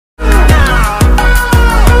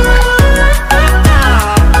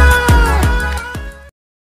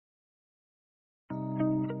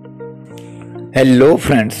Hello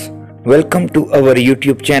friends, welcome to our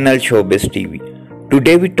YouTube channel Showbiz TV.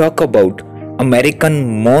 Today we talk about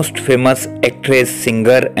American most famous actress,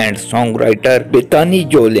 singer and songwriter Bethany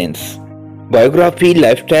Joy Lenz. Biography,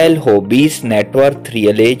 lifestyle, hobbies, net worth,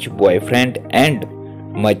 real age, boyfriend and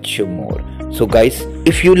much more. So guys,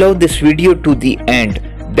 if you love this video to the end,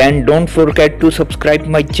 then don't forget to subscribe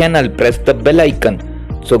my channel, press the bell icon.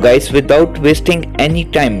 So guys, without wasting any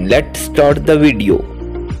time, let's start the video.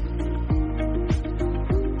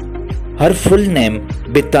 Her full name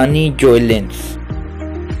Bethany Joy Lenz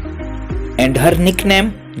and her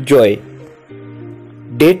nickname Joy.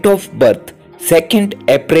 Date of birth 2nd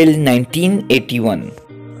April 1981.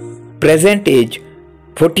 Present age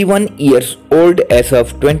 41 years old as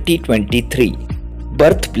of 2023.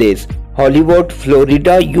 Birthplace Hollywood,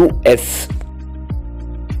 Florida, US.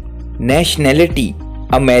 Nationality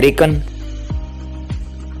American.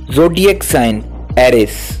 Zodiac sign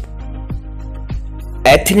Aries.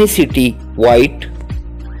 Ethnicity white.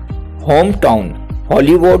 Hometown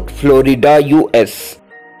Hollywood, Florida, US.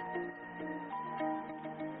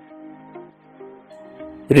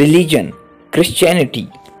 Religion Christianity.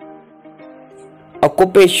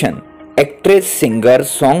 Occupation actress, singer,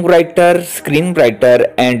 songwriter,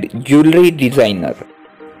 screenwriter and jewelry designer.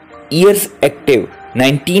 Years active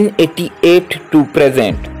 1988 to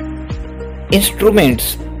present.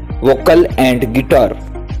 Instruments vocal and guitar.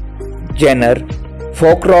 Genre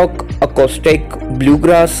folk rock, acoustic,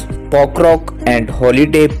 bluegrass, folk rock and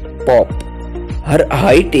holiday pop. Her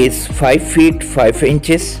height is 5 feet 5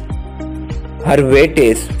 inches. Her weight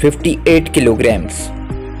is 58 kilograms.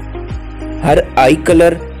 Her eye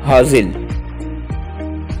color hazel.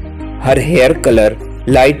 Her hair color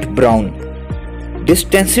light brown.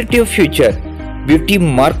 Distinctive feature beauty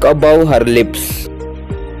mark above her lips.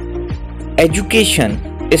 Education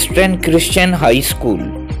Eastern Christian High School.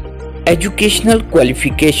 Educational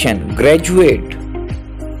qualification graduate.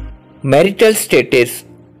 Marital status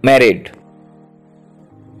married.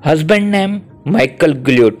 Husband name Michael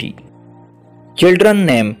Gliotti. Children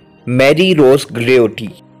name Mary Rose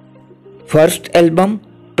Gliotti. First album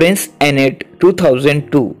Prince Annette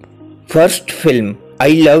 2002. First film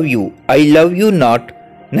I Love You Not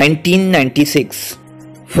 1996.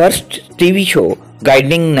 First TV show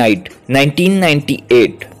Guiding Night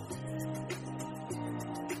 1998.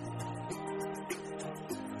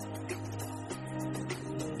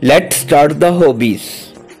 Let's start the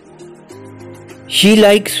hobbies. She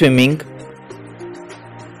likes swimming.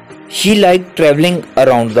 She likes traveling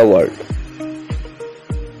around the world.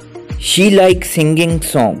 She likes singing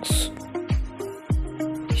songs.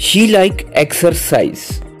 She likes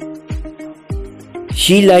exercise.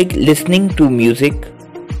 She likes listening to music.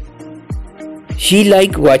 She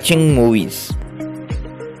likes watching movies.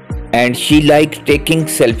 And she likes taking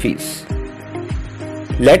selfies.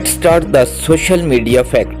 Let's start the social media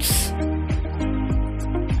facts.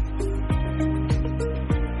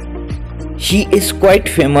 She is quite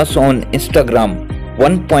famous on Instagram.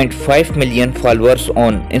 1.5 million followers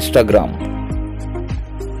on Instagram.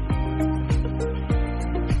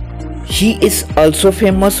 She is also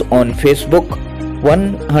famous on Facebook.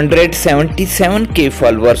 177k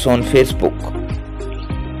followers on Facebook.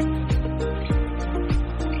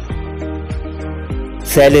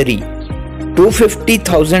 Salary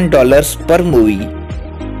 $250,000 per movie.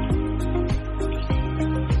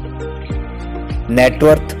 Net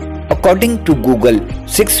worth according to Google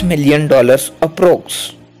 $6 million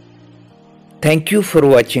approx. Thank you for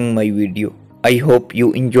watching my video. I hope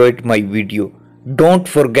you enjoyed my video. Don't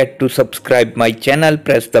forget to subscribe my channel,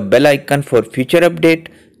 press the bell icon for future update,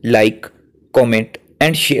 like, comment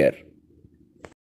and share.